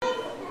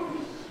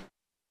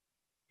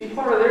See,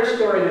 part of their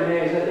story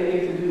today is that they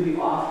get to do the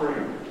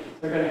offering.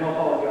 They're going to help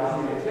out with the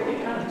offering. They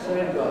get kind of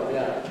excited about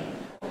that.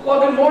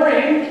 Well, good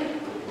morning.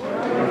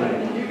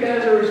 You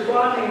guys are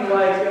responding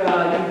like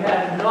you've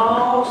had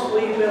no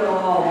sleep at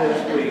all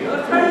this week.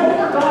 Let's try one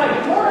more time.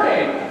 Good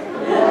morning.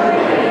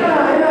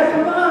 Yeah,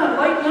 come on.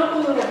 Lighten up a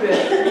little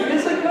bit.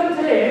 It's a good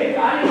day.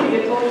 I need to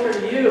get closer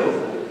to you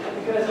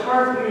because it's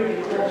hard for you to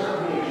get close to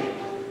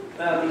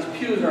me. These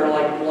pews are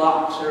like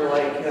blocks. They're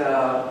like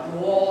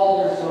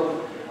walls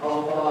of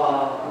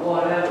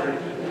whatever to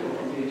keep people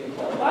from being too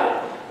close.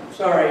 I'm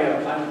sorry,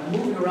 I'm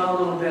moving around a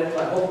little bit,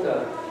 but I hope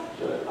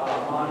the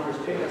monitors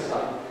pick us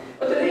up.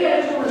 But today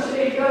I just want to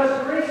say,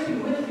 God's grace be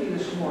with you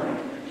this morning.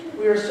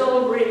 We are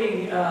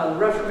celebrating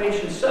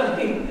Reformation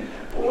Sunday.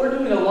 We're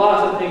doing a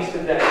lot of things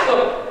today.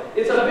 So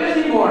it's a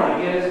busy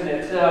morning, isn't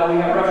it? We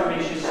have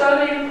Reformation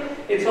Sunday.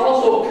 It's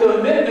also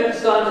Commitment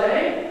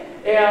Sunday.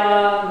 And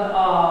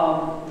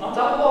on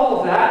top of all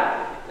of that,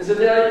 is a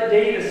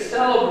day to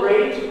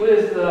celebrate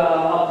with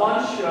a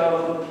bunch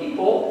of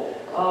people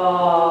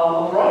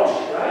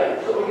brunch, right?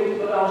 So we get to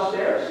go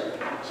downstairs.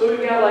 So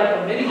we've got like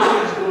a mini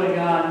quiz going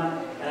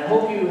on, and I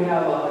hope you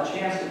have a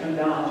chance to come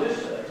down and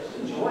just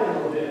enjoy a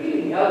little bit,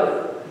 be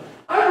together.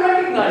 I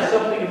recognize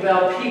something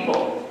about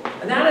people,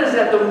 and that is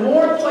that the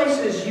more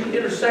places you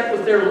intersect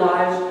with their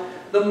lives,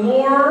 the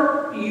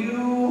more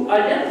you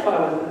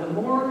identify with them,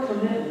 the more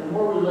commitment, the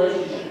more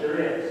relationship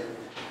there is.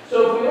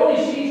 So if we only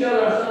see each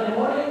other on Sunday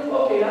morning,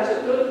 okay, that's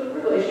a good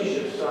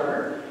relationship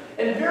starter.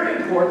 And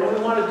very important, and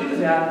we want to do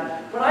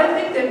that. But I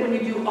think that when you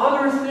do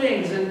other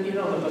things, and the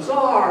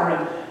bazaar,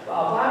 and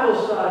Bible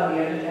study,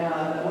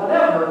 and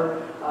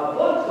whatever,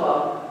 book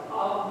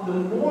club, the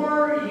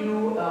more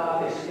you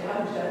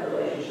establish that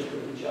relationship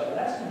with each other.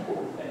 That's an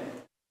important thing.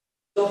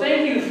 So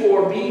thank you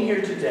for being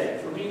here today,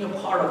 for being a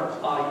part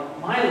of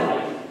my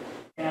life.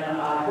 And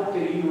I hope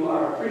that you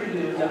are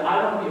appreciative that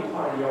I want to be a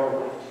part of your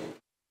life too.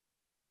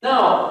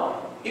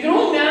 Now, you can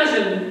only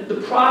imagine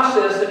the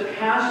process that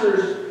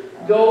pastors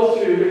go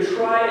through to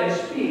try and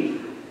speak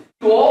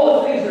to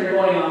all the things that are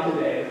going on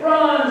today.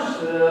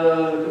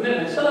 Brunch,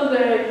 Commitment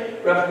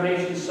Sunday,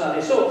 Reformation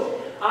Sunday.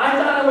 So I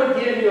thought I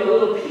would give you a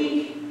little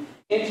peek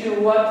into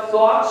what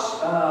thoughts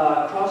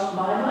crossed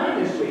my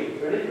mind this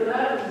week. Ready for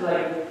that? It's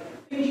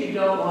like things you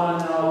don't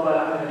want to know, but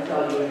I'm going to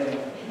tell you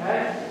anyway.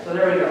 Okay? So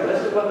there we go.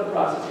 That's what the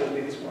process is going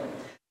to be this morning.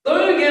 So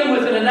let me begin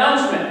with an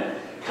announcement.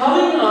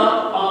 Coming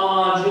up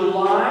on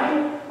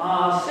July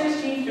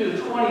 16th through the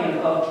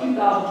 20th of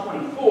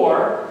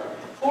 2024,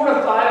 4 to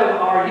 5 of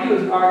our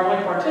youth are going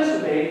to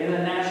participate in the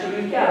National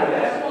Youth Gathering.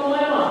 That's on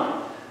my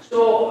mind.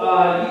 So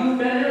you've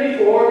been there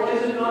before,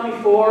 kids have gone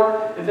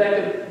before. In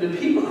fact, the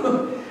people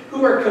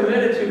who are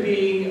committed to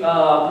being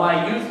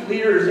my youth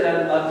leaders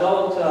and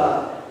adult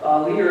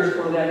leaders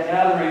for that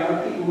gathering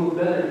are people who have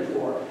been there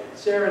before.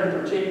 Sarah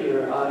in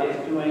particular is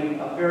doing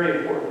a very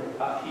important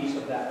piece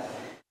of that.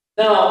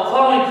 Now,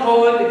 following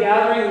COVID, the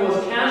gathering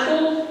was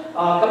canceled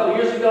a couple of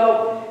years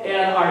ago,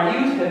 and our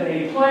youth had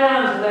made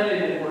plans, and then it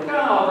didn't work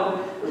out,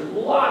 and there's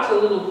lots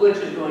of little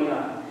glitches going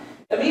on.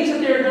 That means that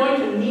they're going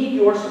to need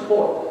your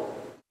support.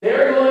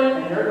 They're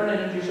going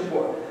to need your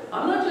support.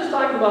 I'm not just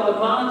talking about the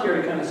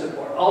monetary kind of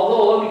support,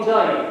 although let me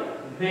tell you,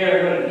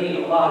 they're going to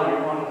need a lot of your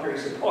monetary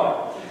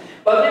support.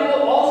 But they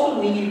will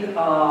also need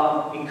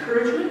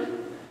encouragement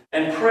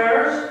and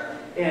prayers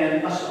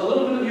and a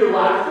little bit of your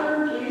laughter.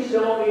 Please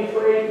don't be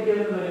afraid to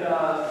give them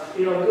a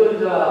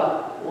good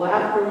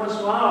laughter once in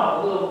a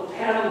while, a little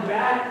pat on the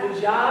back,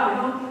 good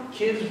job.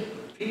 Kids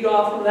feed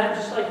off from that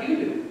just like you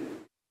do.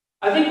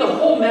 I think the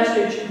whole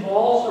message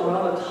involves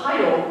around the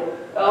title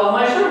of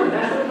my sermon.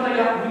 That's what kind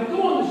of got me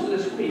going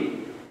this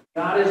week.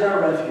 God is our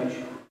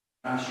refuge,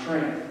 our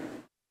strength.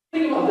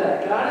 Think about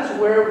that. God is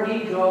where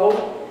we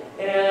go,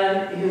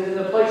 and is in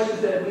the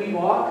places that we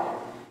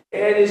walk,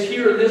 and is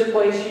here in this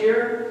place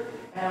here,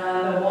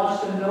 and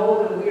wants to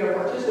know that we are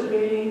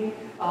participating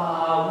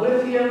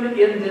with Him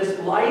in this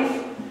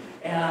life,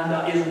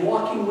 and is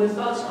walking with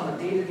us on a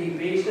day-to-day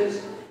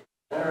basis.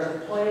 There is a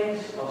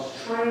place of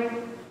strength,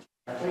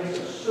 a place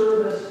of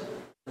service,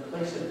 a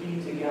place of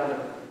being together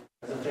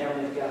as a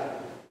family of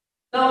God.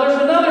 Now,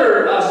 there's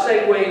another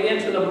segue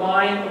into the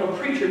mind of a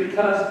preacher,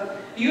 because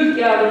the youth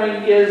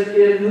gathering is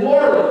in New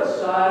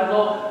Orleans. I don't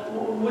know,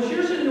 was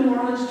yours in New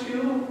Orleans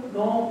too?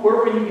 No? Where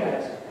were you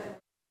guys?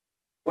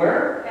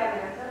 Where?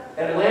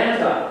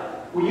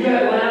 Atlanta. Were you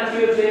at Atlanta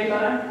too at the same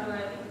time?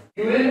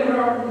 You were in New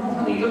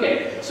Orleans?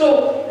 Okay.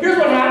 So here's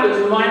what happens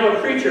in the mind of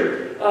a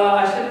preacher.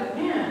 I said,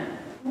 man,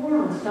 New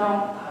Orleans.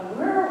 Now,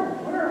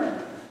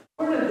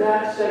 where did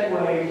that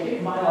segue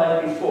hit my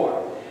life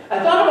before? I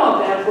thought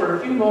about that for a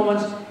few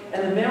moments,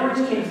 and the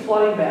memories came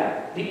flooding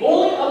back. The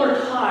only other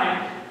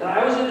time that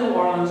I was in New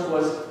Orleans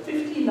was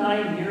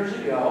 59 years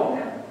ago.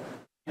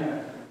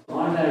 Yeah, a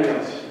long time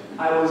ago.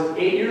 I was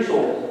 8 years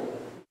old,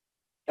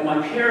 and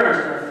my parents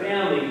and our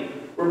family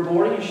were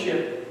boarding a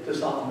ship to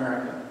South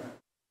America.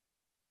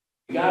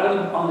 We got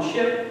on the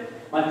ship.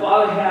 My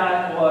father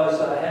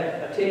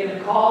had taken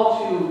a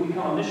call to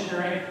become a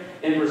missionary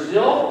in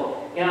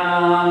Brazil,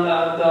 and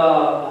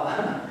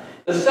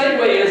the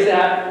segue is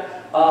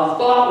that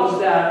thought was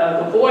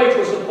that the voyage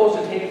was supposed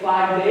to take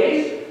 5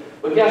 days,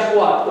 but guess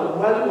what? The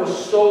weather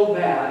was so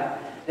bad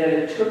that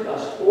it took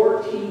us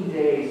 14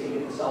 days to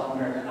get to South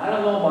America. I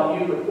don't know about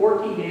you, but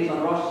 14 days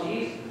on rough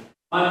seas.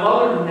 My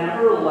mother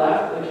never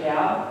left the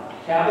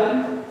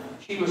cabin.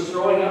 She was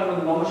throwing up from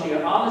the moment she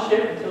got on the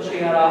ship until she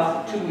got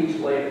off 2 weeks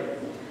later.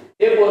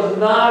 It was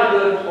not a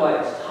good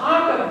place.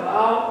 Talk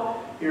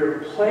about your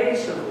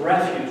place of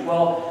refuge.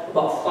 Well,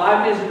 about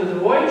 5 days into the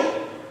voyage,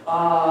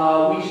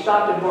 we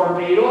stopped at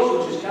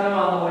Barbados, which is kind of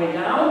on the way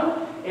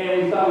down,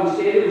 and we thought we'd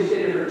stay there. We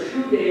stayed there for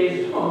 2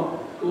 days.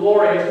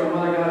 Glorious. My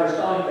mother got her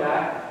stomach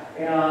back,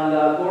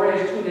 and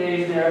glorious 2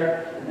 days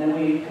there, and then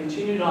we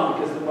continued on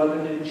because the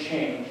weather didn't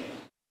change.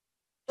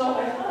 So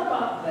I thought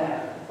about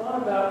that. I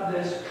thought about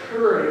this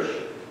courage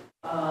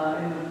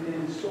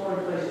in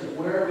historic places,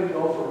 where we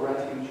go for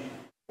refuge,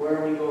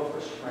 where we go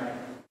for strength.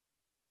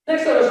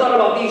 Next time I thought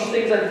about these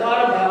things, I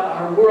thought about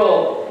our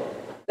world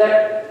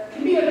that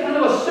can be a kind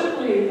of a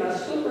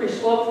slippery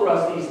slope for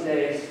us these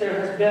days. There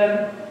has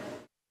been,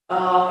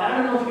 I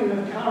don't know if you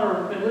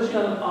have been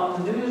listening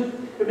on the news,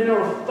 there have been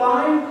over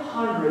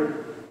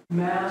 500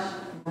 mass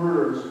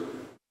murders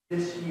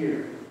this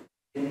year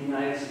in the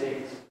United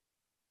States.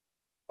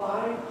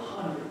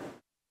 500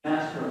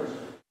 mass murders.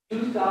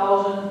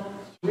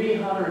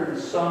 2,300 and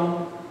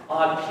some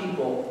odd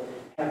people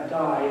have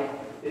died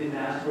in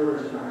mass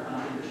murders in our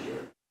country this year.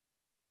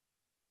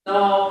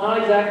 Now, not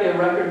exactly a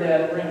record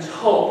that brings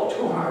hope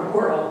to our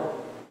world.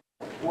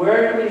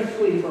 Where do we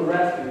flee for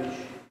refuge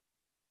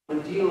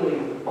when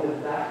dealing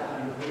with that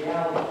kind of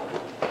reality?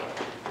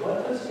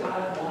 What does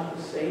God want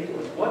to say to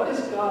us? What is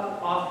God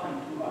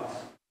offering to us?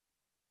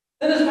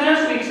 Then this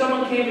past week,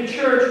 someone came to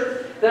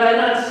church that I had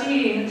not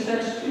seen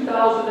since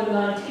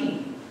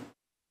 2019.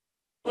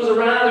 It was a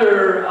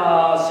rather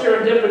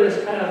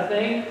serendipitous kind of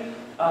thing.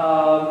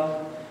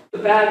 The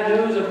bad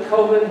news of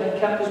COVID had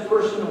kept this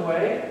person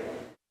away.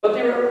 But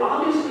they were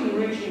obviously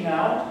reaching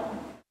out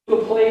to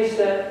a place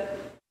that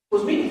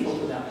was meaningful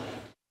to them.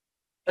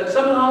 That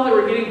somehow they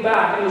were getting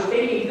back. And it was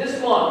taking this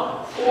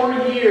long, 4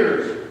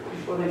 years,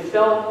 before they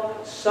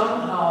felt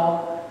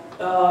somehow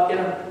in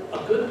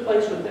a good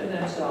place within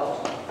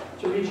themselves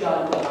to reach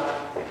out and go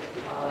back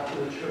to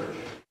the church.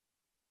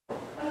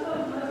 That's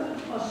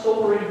a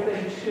sobering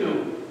thing,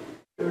 too,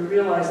 to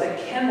realize that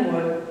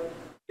Kenwood,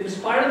 in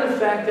spite of the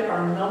fact that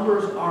our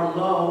numbers are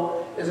low,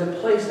 is a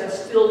place that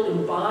still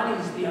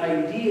embodies the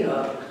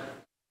idea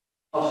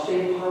of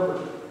safe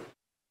harbor.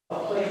 A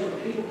place where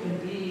people can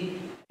be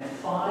and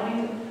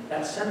find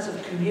that sense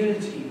of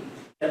community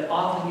that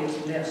often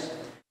gets missed.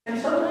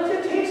 And sometimes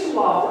it takes a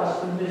while for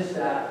us to miss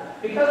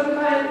that, because we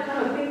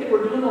kind of think that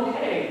we're doing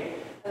okay.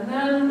 And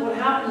then what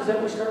happens is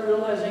that we start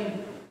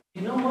realizing,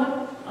 you know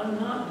what? I'm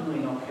not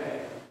doing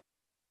okay.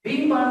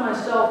 Being by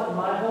myself in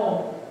my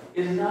home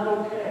is not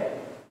okay.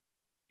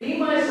 Being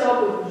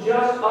myself with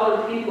just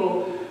other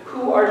people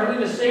who are doing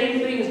the same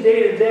things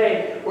day to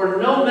day, where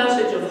no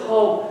message of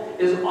hope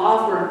is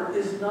offered,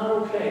 is not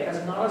okay.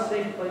 That's not a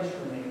safe place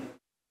for me.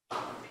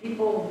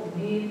 People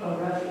need a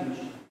refuge,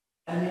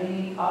 and they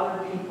need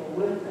other people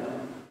with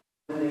them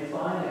when they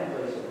find that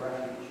place of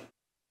refuge.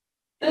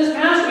 This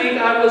past week,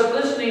 I was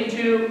listening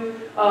to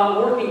a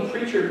Working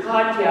Preacher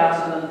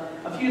podcast, and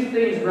a few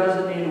things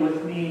resonated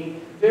with me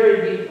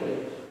very deeply.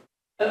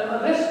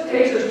 This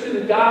takes us to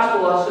the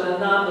gospel lesson and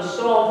not the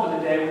psalm for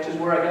the day, which is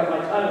where I got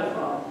my title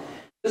from.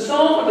 The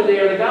psalm for the day,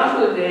 or the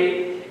gospel of the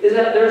day, is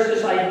that there's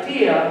this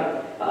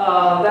idea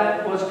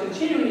that was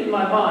continuing in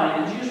my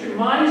mind. And Jesus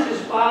reminds his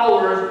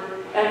followers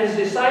and his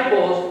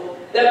disciples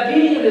that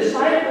being a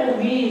disciple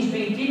means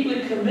being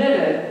deeply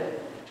committed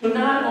to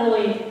not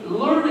only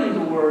learning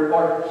the word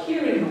or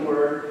hearing the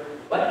word,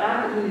 but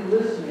actively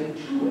listening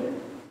to it.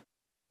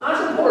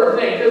 That's an important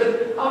thing,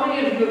 because how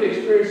many of you have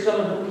experienced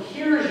someone who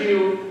hears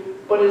you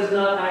but is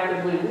not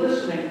actively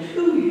listening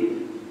to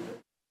you?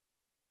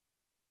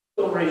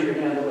 Don't raise your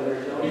hand over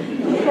there, Tony.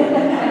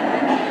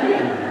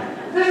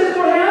 This is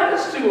what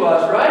happens to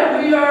us,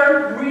 right? We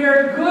are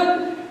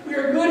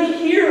good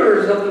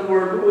hearers of the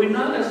word, but we're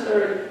not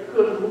necessarily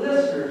good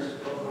listeners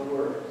of the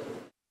word.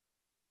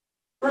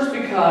 First,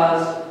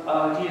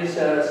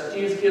 because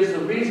Jesus gives the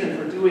reason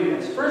for doing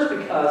this. First,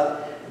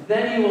 because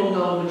then you will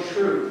know the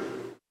truth.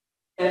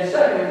 And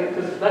secondly,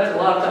 because that's a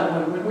lot of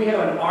times when we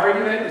have an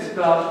argument, it's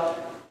about,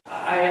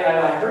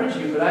 I heard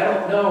you, but I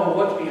don't know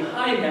what's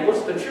behind that.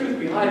 What's the truth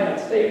behind that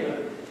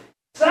statement?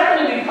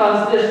 Secondly,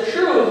 because this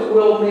truth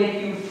will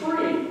make you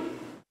free.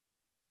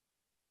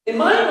 In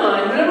my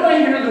mind, whenever I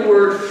hear the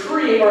word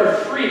free or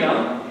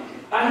freedom,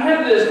 I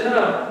have this kind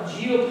of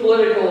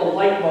geopolitical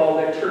light bulb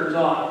that turns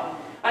on.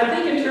 I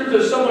think in terms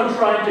of someone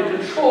trying to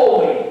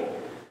control me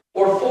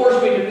or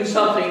force me to do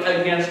something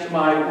against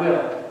my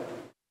will.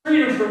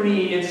 Freedom for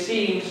me, it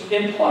seems,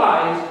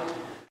 implies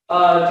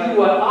do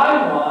what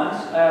I want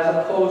as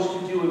opposed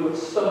to doing what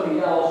somebody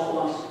else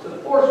wants to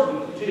force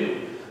me to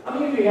do. How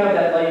many of you have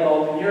that light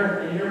bulb in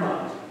your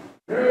mind?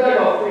 Whenever you talk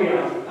about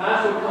freedom,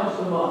 that's what comes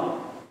to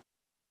mind.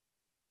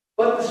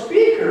 But the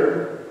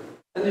speaker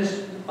in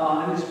this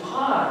in this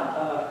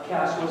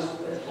podcast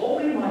was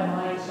opening my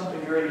mind to something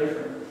very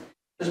different.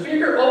 The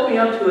speaker opened me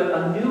up to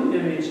a new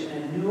image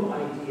and a new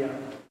idea.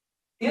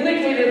 He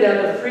indicated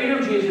that the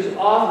freedom Jesus is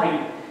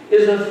offering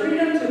is a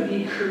freedom to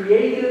be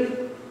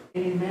creative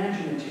and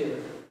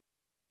imaginative,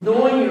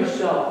 knowing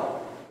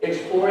yourself,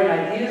 exploring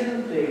ideas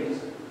and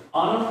things,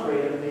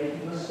 unafraid of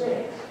making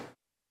mistakes.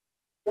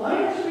 Why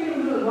does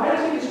freedom do it? Why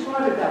does he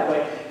describe it that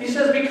way? He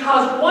says,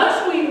 because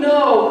once we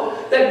know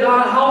that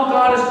how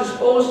God is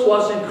disposed to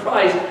us in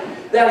Christ,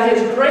 that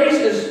His grace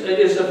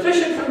is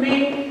sufficient for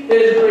me, that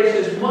His grace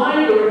is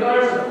mine,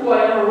 regardless of who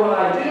I am or what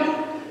I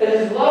do, that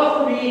His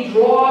love for me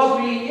draws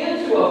me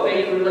into a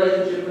faith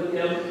relationship with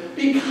Him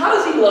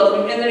because He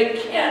loves me, and that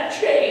it can't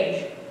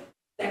change.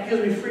 That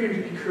gives me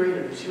freedom to be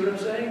creative. You see what I'm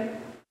saying?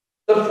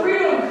 The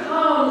freedom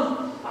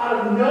comes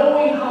out of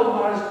knowing how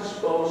God is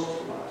disposed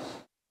to us.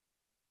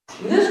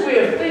 In this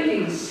way of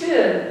thinking,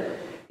 sin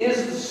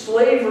is the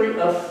slavery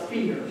of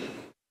fear.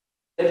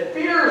 That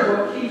fear is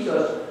what keeps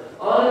us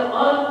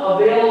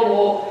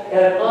unavailable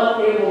and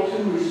unable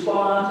to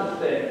respond to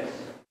things.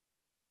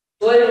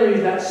 Slavery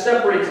that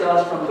separates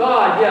us from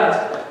God,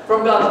 yes,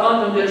 from God's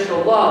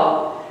unconditional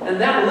love, and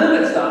that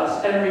limits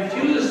us and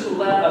refuses to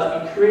let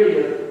us be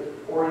creative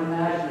or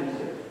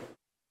imaginative.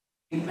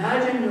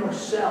 Imagine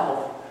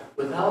yourself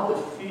without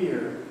the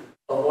fear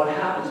of what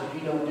happens if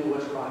you don't do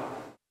what's right.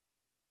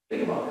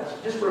 Think about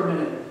this just for a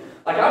minute.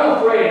 Like, I'm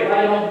afraid if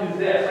I don't do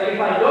this. Like, if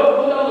I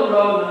go down the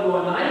road and I'm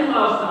going 90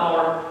 miles an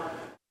hour,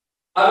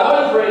 I'm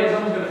always afraid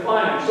someone's going to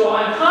find me. So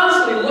I'm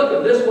constantly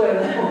looking this way and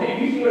that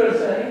way. You see what I'm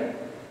saying?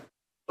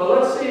 But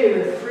let's say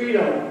the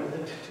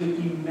freedom to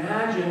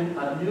imagine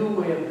a new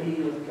way of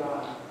being with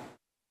God.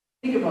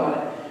 Think about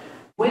it.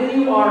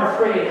 When you are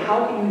afraid,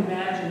 how can you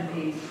imagine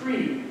being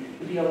free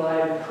to be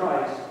alive in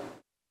Christ?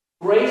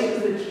 Grace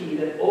is the key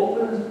that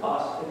opens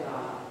us to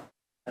God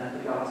and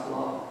to God's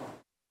love.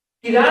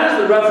 See, that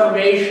is the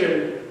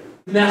Reformation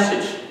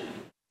message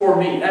for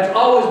me. That's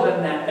always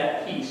been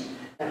that peace,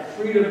 that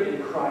freedom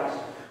in Christ.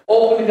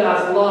 Open to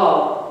God's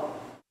love.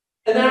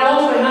 And that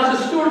also has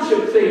a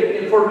stewardship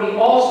thing for me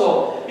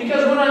also.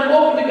 Because when I'm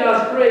open to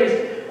God's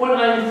grace, when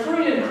I'm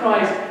free in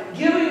Christ,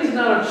 giving is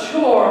not a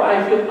chore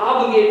I feel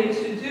obligated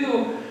to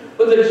do,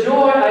 but the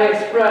joy I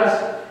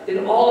express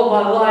in all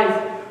of my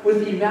life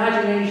with the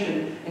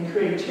imagination and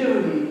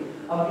creativity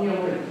of being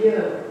able to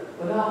give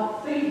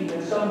without thinking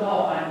that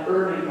somehow I'm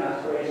earning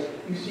God's grace.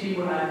 You see,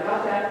 when I've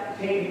got that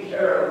taken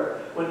care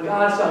of, when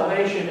God's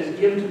salvation is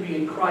given to me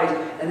in Christ,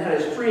 and that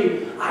is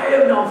free, I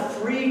am now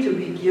free to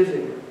be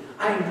giving.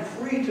 I am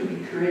free to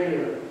be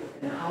creative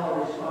in how I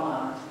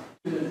respond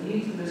to the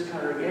needs of this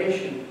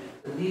congregation,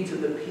 the needs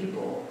of the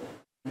people,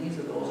 the needs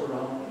of those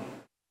around me.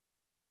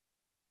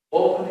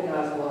 Open to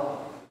God's love.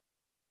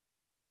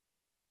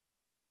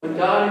 When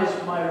God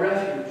is my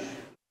refuge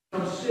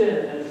from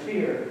sin and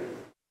fear,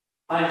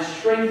 I am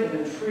strengthened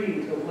and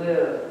free to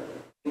live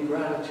in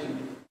gratitude.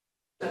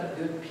 That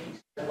good peace.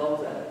 I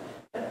love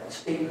that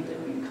statement that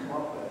we come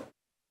up with.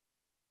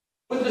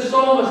 With the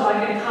psalmist,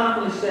 I can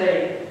confidently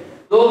say,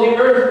 though the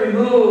earth be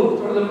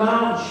moved, or the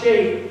mountains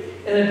shake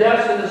in the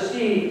depths of the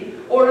sea,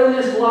 or in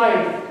this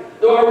life,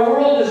 though our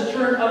world is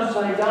turned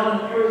upside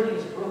down and everything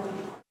is broken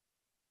apart.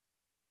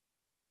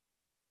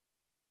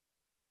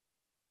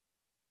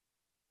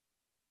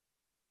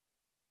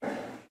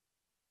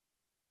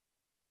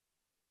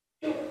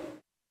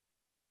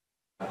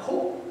 I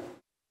hope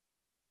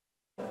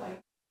that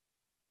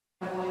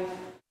my life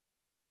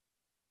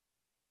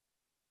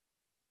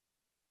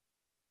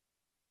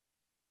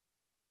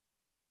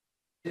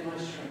is my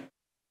strength.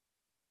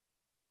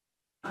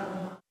 I don't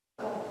know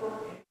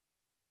self-working.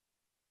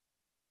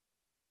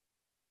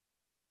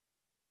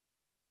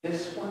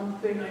 This one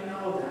thing I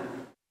know that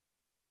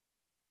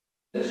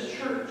this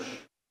church,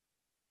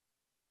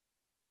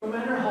 no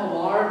matter how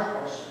large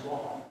or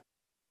small,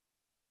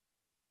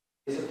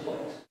 is a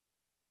place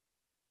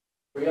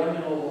where young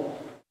and old,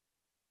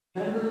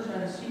 members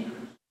and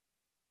seekers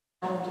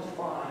come to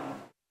find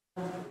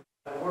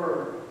a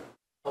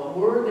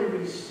word they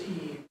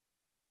receive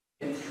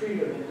in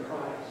freedom in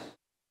Christ.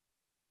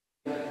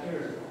 God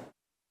cares about.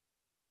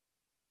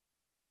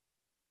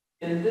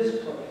 In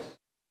this place,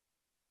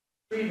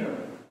 freedom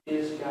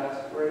is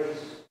God's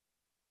grace,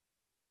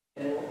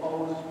 and it will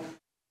always be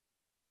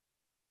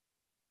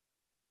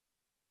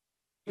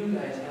free. You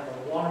guys have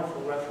a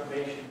wonderful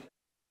Reformation.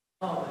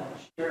 Come and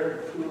share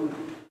the food,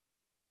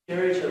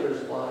 share each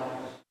other's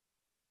lives,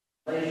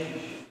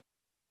 relationships.